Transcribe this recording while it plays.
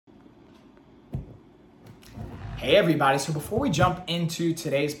Hey everybody, so before we jump into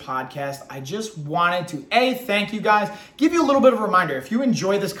today's podcast, I just wanted to thank you guys, give you a little bit of a reminder. If you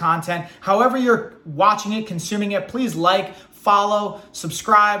enjoy this content, however you're watching it, consuming it, please like, follow,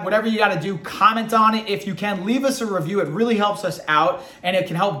 subscribe, whatever you got to do, comment on it. If you can, leave us a review. It really helps us out and it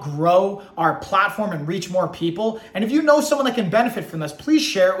can help grow our platform and reach more people. And if you know someone that can benefit from this, please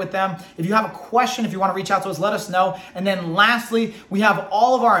share it with them. If you have a question, if you want to reach out to us, let us know. And then lastly, we have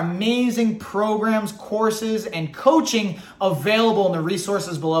all of our amazing programs, courses, and coaching available in the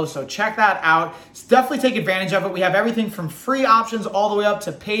resources below. So check that out. Definitely take advantage of it. We have everything from free options all the way up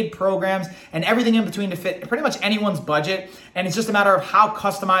to paid programs and everything in between to fit pretty much anyone's budget. And it's just a matter of how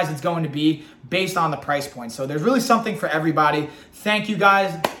customized it's going to be based on the price point. So there's really something for everybody. Thank you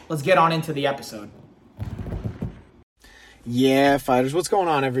guys. Let's get on into the episode. Yeah, fighters, what's going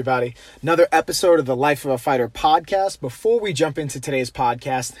on, everybody? Another episode of the Life of a Fighter podcast. Before we jump into today's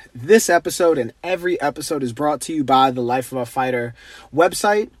podcast, this episode and every episode is brought to you by the Life of a Fighter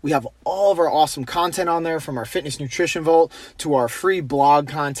website. We have all of our awesome content on there, from our fitness nutrition vault to our free blog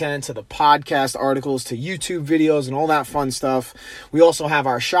content to the podcast articles to YouTube videos and all that fun stuff. We also have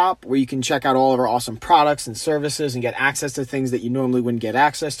our shop where you can check out all of our awesome products and services and get access to things that you normally wouldn't get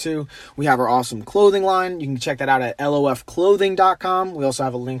access to. We have our awesome clothing line. You can check that out at LOFclothing.com. We also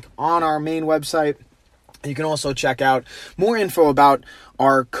have a link on our main website. You can also check out more info about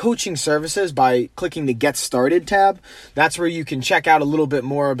our coaching services by clicking the Get Started tab. That's where you can check out a little bit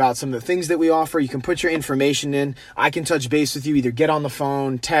more about some of the things that we offer. You can put your information in. I can touch base with you, either get on the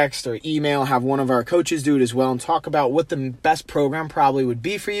phone, text, or email, have one of our coaches do it as well, and talk about what the best program probably would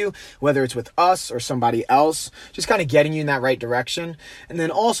be for you, whether it's with us or somebody else, just kind of getting you in that right direction. And then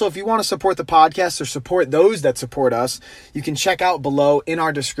also, if you want to support the podcast or support those that support us, you can check out below in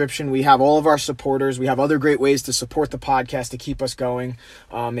our description. We have all of our supporters. We have other great ways to support the podcast to keep us going.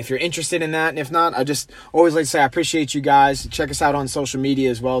 If you're interested in that, and if not, I just always like to say I appreciate you guys. Check us out on social media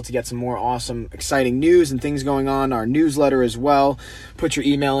as well to get some more awesome, exciting news and things going on. Our newsletter as well. Put your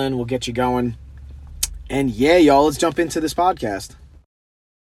email in. We'll get you going. And yeah, y'all, let's jump into this podcast.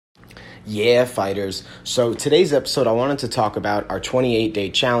 Yeah, fighters. So today's episode, I wanted to talk about our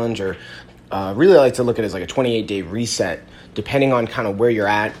 28-day challenge, or really I like to look at it as like a 28-day reset, depending on kind of where you're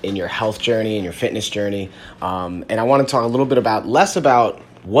at in your health journey and your fitness journey. And I want to talk a little bit less about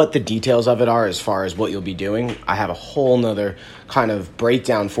what the details of it are as far as what you'll be doing. I have a whole nother kind of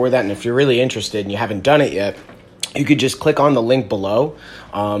breakdown for that. And if you're really interested and you haven't done it yet, you could just click on the link below.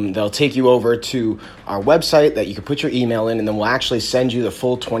 They'll take you over to our website that you can put your email in, and then we'll actually send you the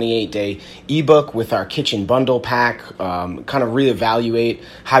full 28-day ebook with our kitchen bundle pack, kind of reevaluate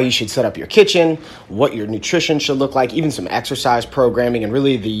how you should set up your kitchen, what your nutrition should look like, even some exercise programming, and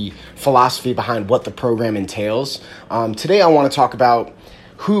really the philosophy behind what the program entails. Today I want to talk about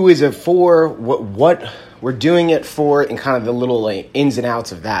who is it for, what we're doing it for, and kind of the little ins and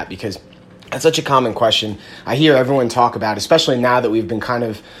outs of that, because that's such a common question I hear everyone talk about, especially now that we've been kind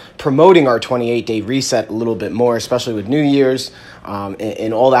of promoting our 28-day reset a little bit more, especially with New Year's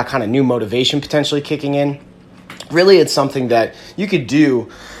and all that kind of new motivation potentially kicking in. Really, it's something that you could do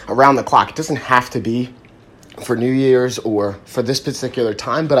around the clock. It doesn't have to be for New Year's or for this particular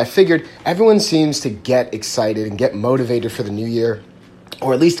time, but I figured everyone seems to get excited and get motivated for the new year,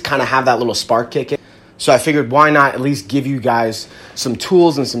 or at least kind of have that little spark kick in. So I figured, why not at least give you guys some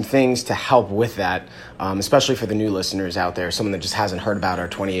tools and some things to help with that, especially for the new listeners out there, someone that just hasn't heard about our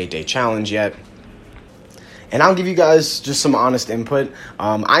 28-day challenge yet. And I'll give you guys just some honest input.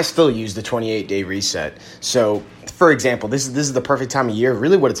 I still use the 28-day reset. So, for example, this is the perfect time of year,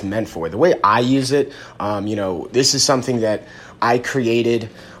 really what it's meant for. The way I use it, this is something that I created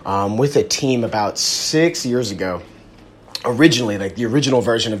with a team about 6 years ago. Originally, like the original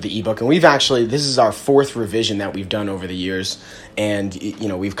version of the ebook. And this is our fourth revision that we've done over the years. And,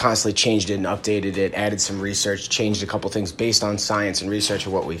 we've constantly changed it and updated it, added some research, changed a couple things based on science and research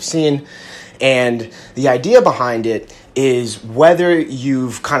of what we've seen. And the idea behind it is whether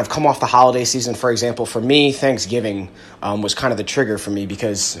you've kind of come off the holiday season, for example, for me, Thanksgiving was kind of the trigger for me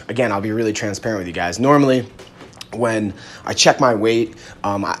because, again, I'll be really transparent with you guys. Normally, when I check my weight,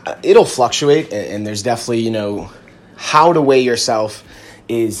 it'll fluctuate, and there's definitely, how to weigh yourself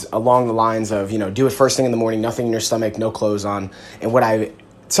is along the lines of, do it first thing in the morning, nothing in your stomach, no clothes on. And what I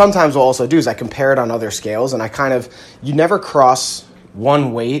sometimes will also do is I compare it on other scales, and you never cross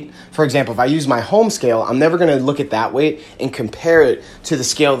one weight. For example, if I use my home scale, I'm never going to look at that weight and compare it to the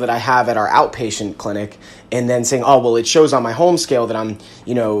scale that I have at our outpatient clinic and then saying, oh, well, it shows on my home scale that I'm,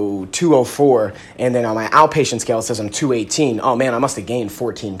 204, and then on my outpatient scale it says I'm 218. Oh man, I must have gained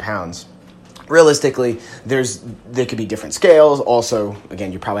 14 pounds. Realistically, there could be different scales. Also,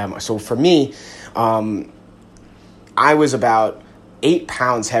 again, you probably have more. So for me, I was about 8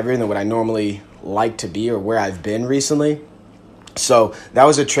 pounds heavier than what I normally like to be or where I've been recently. So that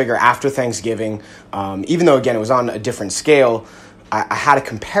was a trigger after Thanksgiving. Even though, again, it was on a different scale, I had a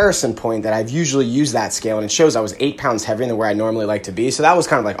comparison point that I've usually used that scale, and it shows I was 8 pounds heavier than where I normally like to be. So that was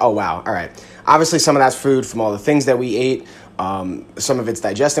kind of like, oh, wow, all right. Obviously, some of that's food from all the things that we ate. Some of it's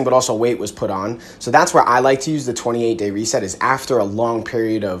digesting, but also weight was put on. So that's where I like to use the 28-day reset, is after a long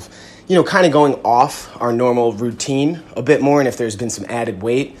period of, kind of going off our normal routine a bit more, and if there's been some added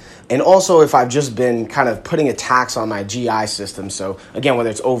weight. And also if I've just been kind of putting a tax on my GI system. So again, whether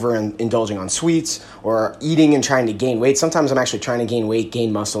it's overindulging on sweets or eating and trying to gain weight. Sometimes I'm actually trying to gain weight,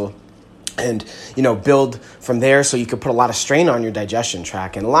 gain muscle, and build from there, so you could put a lot of strain on your digestion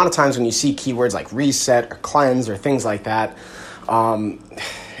tract. And a lot of times when you see keywords like reset or cleanse or things like that,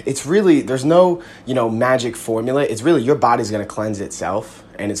 it's really, there's no magic formula. It's really your body's going to cleanse itself,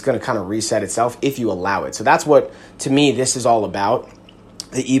 and it's going to kind of reset itself if you allow it. So that's what, to me, this is all about.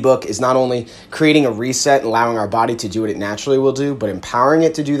 The ebook is not only creating a reset and allowing our body to do what it naturally will do, but empowering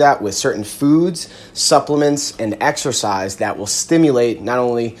it to do that with certain foods, supplements, and exercise that will stimulate not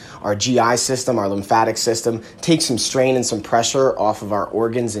only our GI system, our lymphatic system, take some strain and some pressure off of our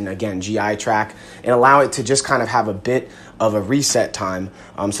organs and, again, GI tract, and allow it to just kind of have a bit of a reset time.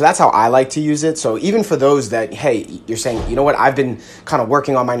 So that's how I like to use it. So even for those that, hey, you're saying, you know what, I've been kind of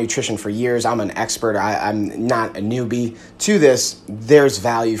working on my nutrition for years, I'm an expert, I'm not a newbie to this, there's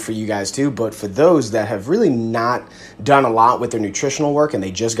value for you guys too. But for those that have really not done a lot with their nutritional work and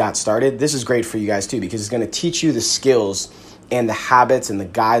they just got started, this is great for you guys too, because it's going to teach you the skills and the habits and the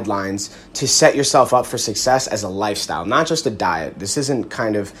guidelines to set yourself up for success as a lifestyle, not just a diet. This isn't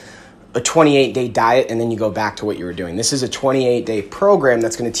kind of a 28-day diet and then you go back to what you were doing. This is a 28-day program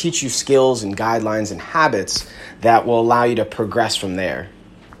that's going to teach you skills and guidelines and habits that will allow you to progress from there.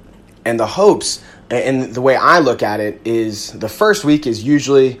 And the hopes, and the way I look at it, is the first week is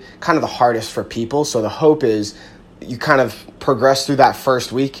usually kind of the hardest for people. So the hope is you kind of progress through that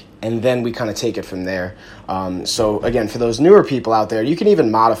first week, and then we kind of take it from there. So again, for those newer people out there, you can even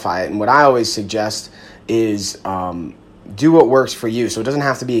modify it. And what I always suggest is do what works for you. So it doesn't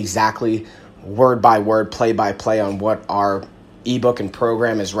have to be exactly word by word, play by play on what our ebook and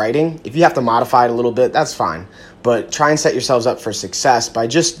program is writing. If you have to modify it a little bit, that's fine. But try and set yourselves up for success by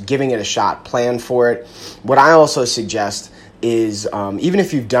just giving it a shot. Plan for it. What I also suggest is even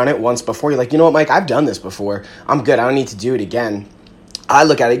if you've done it once before, you're like, you know what, Mike, I've done this before. I'm good. I don't need to do it again. I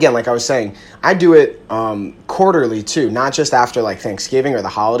look at it again, like I was saying, I do it quarterly too, not just after like Thanksgiving or the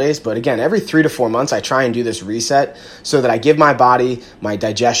holidays, but again, every 3 to 4 months, I try and do this reset so that I give my body, my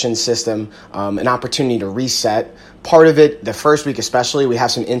digestion system, an opportunity to reset. Part of it, the first week especially, we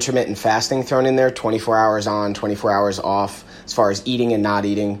have some intermittent fasting thrown in there, 24 hours on, 24 hours off, as far as eating and not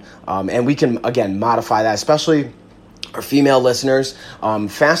eating. And we can, again, modify that, especially our female listeners.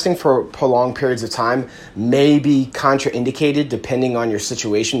 Fasting for prolonged periods of time may be contraindicated depending on your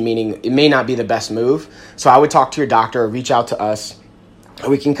situation, meaning it may not be the best move. So I would talk to your doctor or reach out to us.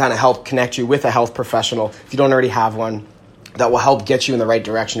 We can kind of help connect you with a health professional if you don't already have one, that will help get you in the right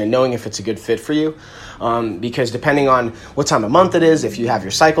direction and knowing if it's a good fit for you. Because depending on what time of month it is, if you have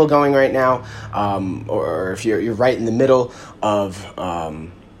your cycle going right now, or if you're right in the middle of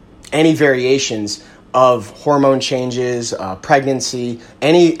any variations of hormone changes, pregnancy,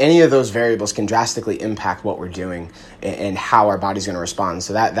 any of those variables can drastically impact what we're doing and how our body's going to respond.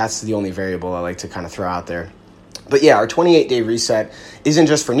 So that's the only variable I like to kind of throw out there. But yeah, our 28-day reset isn't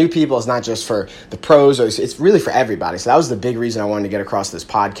just for new people. It's not just for the pros. It's really for everybody. So that was the big reason I wanted to get across this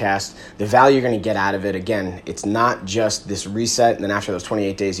podcast. The value you're going to get out of it, again, it's not just this reset, and then after those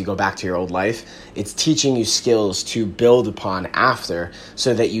 28 days, you go back to your old life. It's teaching you skills to build upon after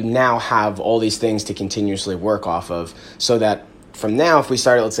so that you now have all these things to continuously work off of, so that from now, if we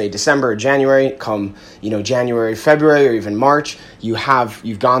started, let's say December or January, come, January, February, or even March, you've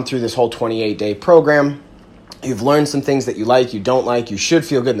gone through this whole 28-day program. You've learned some things that you like, you don't like, you should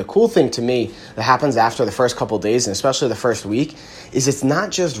feel good. And the cool thing to me that happens after the first couple of days, and especially the first week, is it's not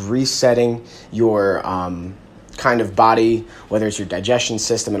just resetting your kind of body, whether it's your digestion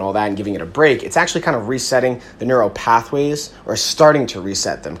system and all that, and giving it a break. It's actually kind of resetting the neural pathways, or starting to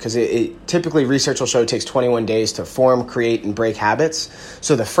reset them, because it typically, research will show, it takes 21 days to form, create, and break habits.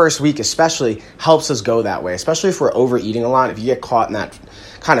 So the first week especially helps us go that way, especially if we're overeating a lot. If you get caught in that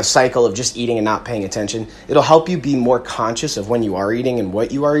kind of cycle of just eating and not paying attention, it'll help you be more conscious of when you are eating and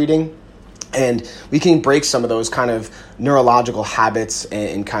what you are eating. And we can break some of those kind of neurological habits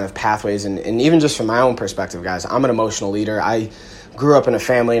and kind of pathways. And even just from my own perspective, guys, I'm an emotional leader. I grew up in a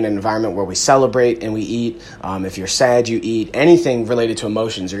family and an environment where we celebrate and we eat. If you're sad, you eat. Anything related to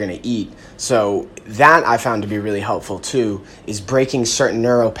emotions, you're going to eat. So that I found to be really helpful too, is breaking certain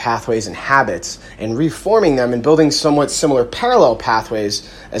neural pathways and habits and reforming them and building somewhat similar parallel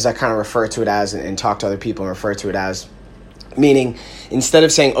pathways, as I kind of refer to it as, and talk to other people and refer to it as. Meaning, instead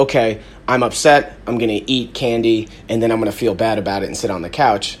of saying, okay, I'm upset, I'm going to eat candy, and then I'm going to feel bad about it and sit on the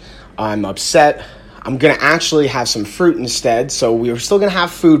couch. I'm upset, I'm going to actually have some fruit instead. So we're still going to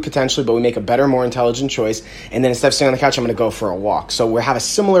have food potentially, but we make a better, more intelligent choice. And then instead of sitting on the couch, I'm going to go for a walk. So we have a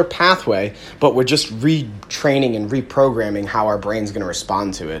similar pathway, but we're just retraining and reprogramming how our brain's going to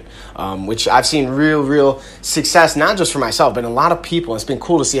respond to it, which I've seen real success, not just for myself, but in a lot of people. It's been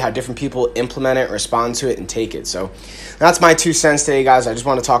cool to see how different people implement it, respond to it, and take it. So that's my 2 cents today, guys. I just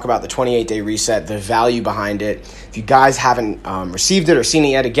want to talk about the 28-day reset, the value behind it. If you guys haven't received it or seen it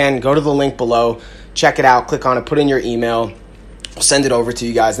yet, again, go to the link below. Check it out, click on it, put in your email. We'll send it over to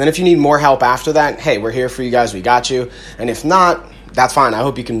you guys. Then if you need more help after that, hey, we're here for you guys. We got you. And if not, that's fine. I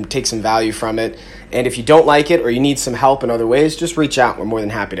hope you can take some value from it. And if you don't like it or you need some help in other ways, just reach out. We're more than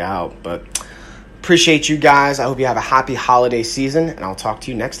happy to help. But appreciate you guys. I hope you have a happy holiday season, and I'll talk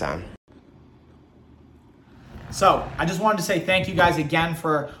to you next time. So I just wanted to say thank you guys again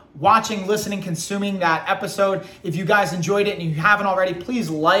for watching, listening, consuming that episode. If you guys enjoyed it and you haven't already, please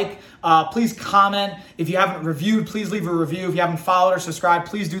please comment. If you haven't reviewed, please leave a review. If you haven't followed or subscribed,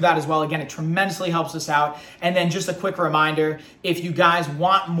 please do that as well. Again, it tremendously helps us out. And then just a quick reminder, if you guys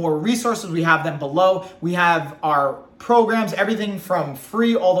want more resources, we have them below. We have our programs, everything from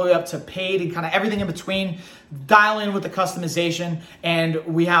free all the way up to paid and kind of everything in between. Dial in with the customization, and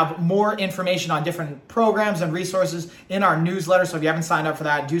we have more information on different programs and resources in our newsletter. So if you haven't signed up for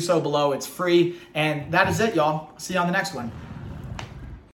that, do so below. It's free. And that is it, y'all. See you on the next one.